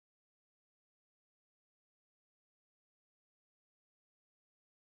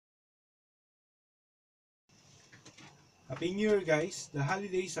Happy New Year, guys! The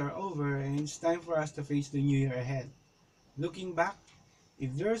holidays are over and it's time for us to face the new year ahead. Looking back,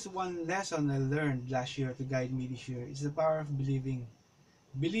 if there's one lesson I learned last year to guide me this year, it's the power of believing.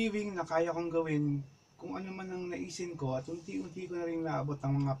 Believing na kaya kong gawin kung ano man ang naisin ko at unti-unti ko na rin naabot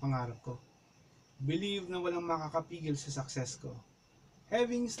ang mga pangarap ko. Believe na walang makakapigil sa success ko.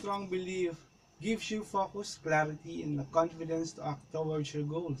 Having strong belief gives you focus, clarity, and the confidence to act towards your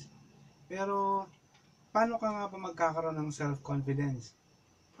goals. Pero, paano ka nga ba magkakaroon ng self-confidence?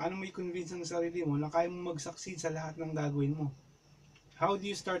 Paano mo i-convince ang sarili mo na kaya mo mag-succeed sa lahat ng gagawin mo? How do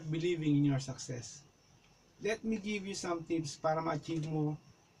you start believing in your success? Let me give you some tips para ma-achieve mo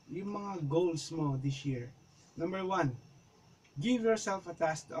yung mga goals mo this year. Number 1, give yourself a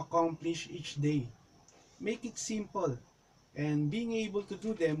task to accomplish each day. Make it simple, and being able to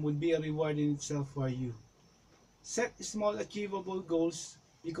do them would be a reward in itself for you. Set small achievable goals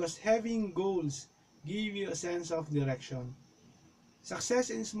because having goals give you a sense of direction.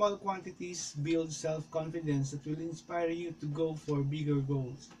 Success in small quantities builds self-confidence that will inspire you to go for bigger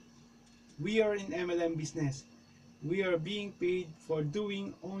goals. We are in MLM business. We are being paid for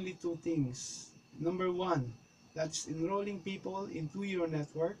doing only two things. Number 1, that's enrolling people into your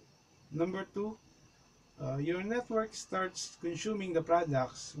network. Number 2, your network starts consuming the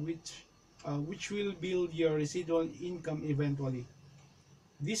products which will build your residual income eventually.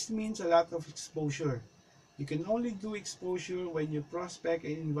 This means a lot of exposure. You can only do exposure when you prospect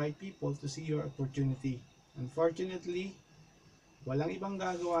and invite people to see your opportunity. Unfortunately, walang ibang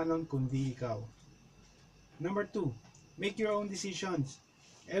gagawa nun kundi ikaw. Number 2, make your own decisions.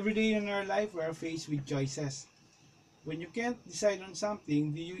 Every day in our life, we are faced with choices. When you can't decide on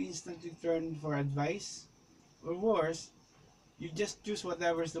something, do you instantly turn for advice? Or worse, you just choose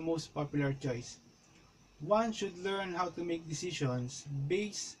whatever is the most popular choice. One should learn how to make decisions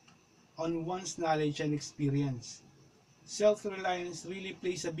based on one's knowledge and experience. Self-reliance really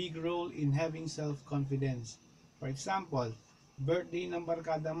plays a big role in having self-confidence. For example, birthday ng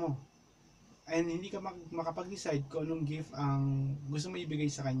barkada mo, and hindi ka makapag-decide kung anong gift ang gusto mo ibigay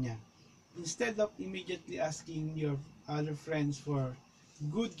sa kanya. Instead of immediately asking your other friends for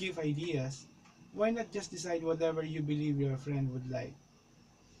good gift ideas, why not just decide whatever you believe your friend would like?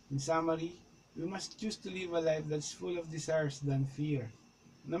 In summary, we must choose to live a life that's full of desires than fear.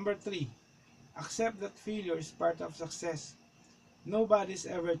 Number 3, accept that failure is part of success. Nobody's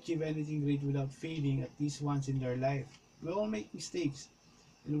ever achieved anything great without failing at least once in their life. We all make mistakes.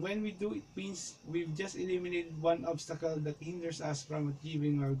 And when we do, it means we've just eliminated one obstacle that hinders us from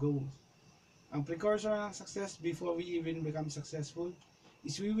achieving our goals. Ang precursor ng success before we even become successful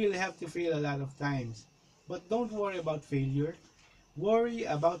is we will have to fail a lot of times. But don't worry about failure. Worry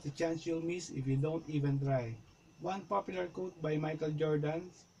about the chance you'll miss if you don't even try. One popular quote by Michael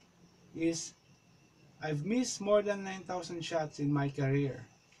Jordan is, "I've missed more than 9,000 shots in my career.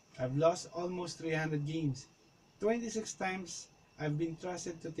 I've lost almost 300 games. 26 times I've been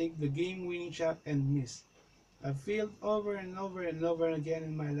trusted to take the game-winning shot and miss. I've failed over and over and over again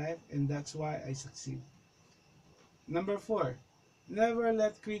in my life, and that's why I succeed." Number 4, never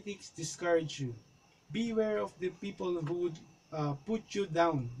let critics discourage you. Beware of the people who would put you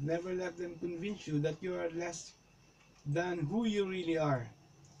down. Never let them convince you that you are less than who you really are.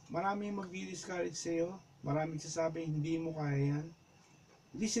 Maraming magdi-discourage sa'yo, maraming sasabing hindi mo kaya yan.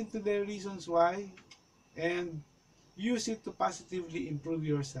 Listen to their reasons why and use it to positively improve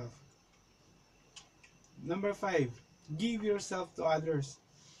yourself. Number 5, give yourself to others.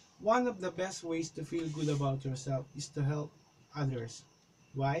 One of the best ways to feel good about yourself is to help others.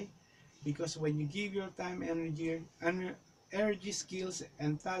 Why? Because when you give your time, energy, skills,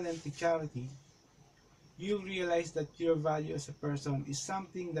 and talent to charity, you'll realize that your value as a person is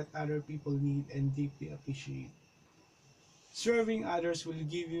something that other people need and deeply appreciate. Serving others will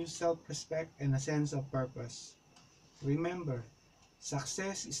give you self-respect and a sense of purpose. Remember,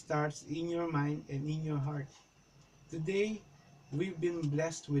 success starts in your mind and in your heart. Today, we've been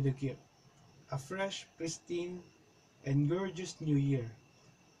blessed with a gift, a fresh, pristine, and gorgeous new year.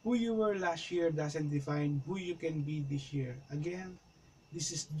 Who you were last year doesn't define who you can be this year. Again,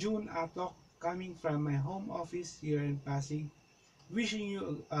 this is June Atok coming from my home office here in Pasig, wishing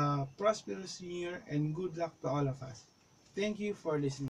you a prosperous new year and good luck to all of us. Thank you for listening.